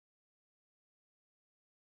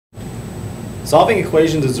Solving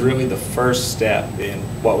equations is really the first step in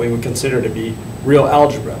what we would consider to be real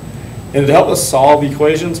algebra. And to help us solve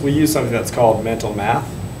equations, we use something that's called mental math.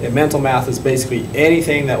 And mental math is basically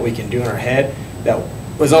anything that we can do in our head that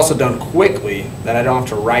was also done quickly, that I don't have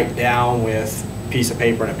to write down with a piece of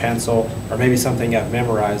paper and a pencil, or maybe something I've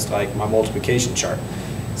memorized like my multiplication chart.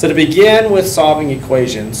 So to begin with solving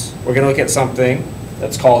equations, we're going to look at something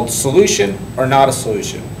that's called solution or not a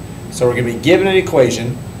solution. So we're going to be given an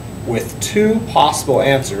equation with two possible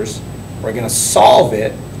answers. We're going to solve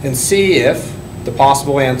it and see if the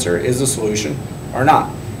possible answer is a solution or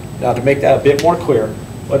not. Now to make that a bit more clear,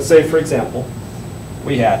 let's say for example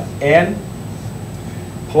we had n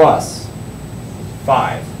plus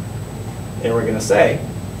 5, and we're going to say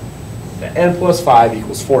that n plus 5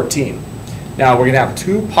 equals 14. Now we're going to have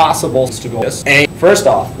two possibles to go with this. First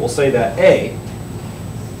off, we'll say that A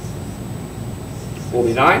will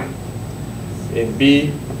be 9 and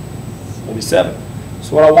B will be 7.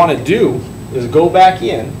 So what I want to do is go back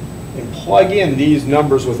in and plug in these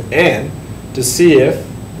numbers with n to see if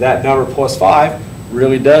that number plus 5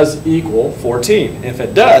 really does equal 14. And if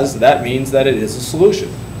it does, that means that it is a solution.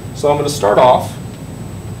 So I'm going to start off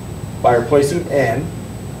by replacing n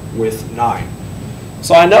with 9.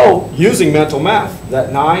 So I know using mental math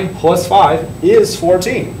that 9 plus 5 is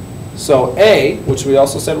 14. So A, which we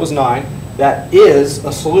also said was 9, that is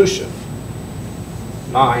a solution.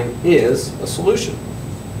 9 is a solution.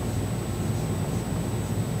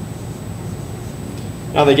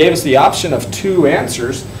 Now they gave us the option of two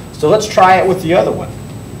answers, so let's try it with the other one.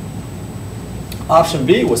 Option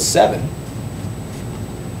B was 7.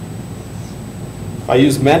 If I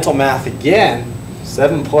use mental math again,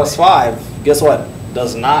 7 plus 5, guess what?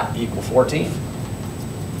 Does not equal 14.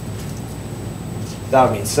 That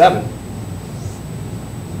would mean 7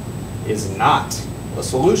 is not a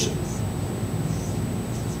solution.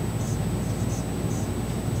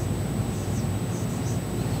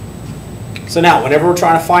 So now, whenever we're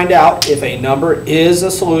trying to find out if a number is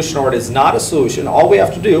a solution or it is not a solution, all we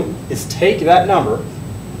have to do is take that number,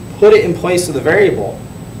 put it in place of the variable,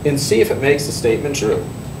 and see if it makes the statement true.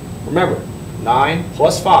 Remember, 9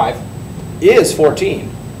 plus 5 is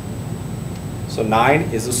 14. So 9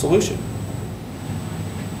 is a solution.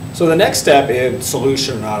 So the next step in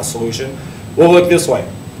solution or not a solution, we'll look this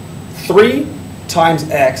way. 3 times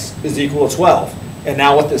x is equal to 12. And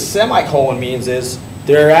now what this semicolon means is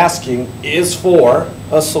they're asking, is 4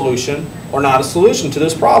 a solution or not a solution to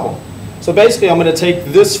this problem? So basically I'm going to take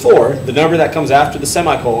this 4, the number that comes after the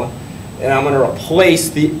semicolon, and I'm going to replace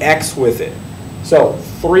the x with it. So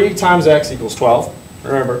 3 times x equals 12.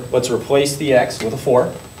 Remember, let's replace the x with a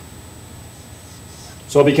 4.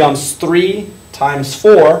 So it becomes 3 times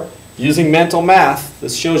 4. Using mental math,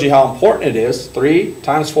 this shows you how important it is. 3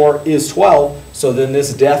 times 4 is 12, so then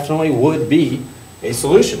this definitely would be a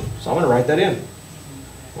solution. So I'm going to write that in.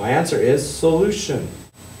 My answer is solution.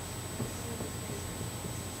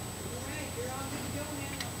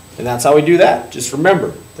 And that's how we do that. Just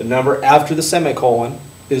remember, the number after the semicolon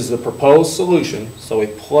is the proposed solution, so we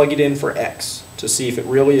plug it in for x to see if it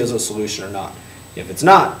really is a solution or not. If it's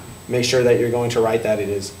not, make sure that you're going to write that it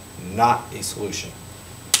is not a solution.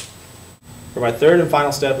 For my third and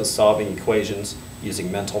final step is solving equations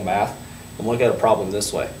using mental math. I'm looking at a problem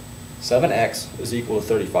this way. 7x is equal to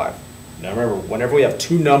 35. Now remember, whenever we have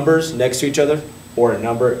two numbers next to each other, or a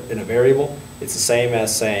number in a variable, it's the same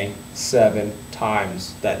as saying 7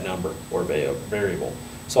 times that number or variable.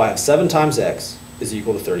 So I have 7 times x is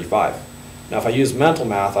equal to 35. Now if I use mental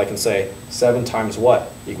math, I can say 7 times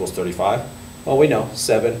what equals 35? Well, we know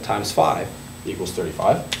 7 times 5 equals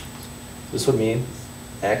 35. This would mean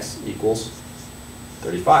x equals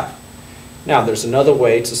 35. Now there's another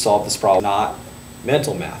way to solve this problem, not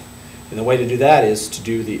mental math. And the way to do that is to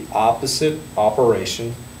do the opposite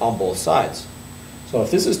operation on both sides. So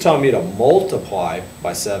if this is telling me to multiply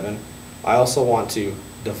by 7, I also want to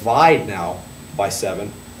divide now by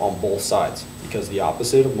 7 on both sides, because the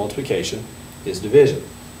opposite of multiplication is division.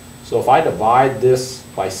 So if I divide this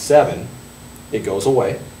by 7, it goes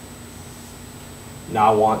away.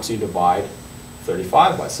 Now I want to divide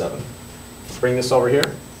 35 by 7. Let's bring this over here.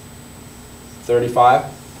 35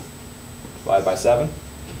 divided by 7.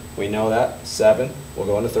 We know that 7 will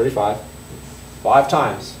go into 35 5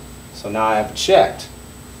 times. So now I have checked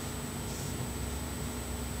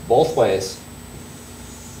both ways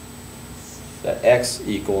that x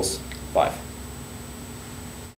equals 5.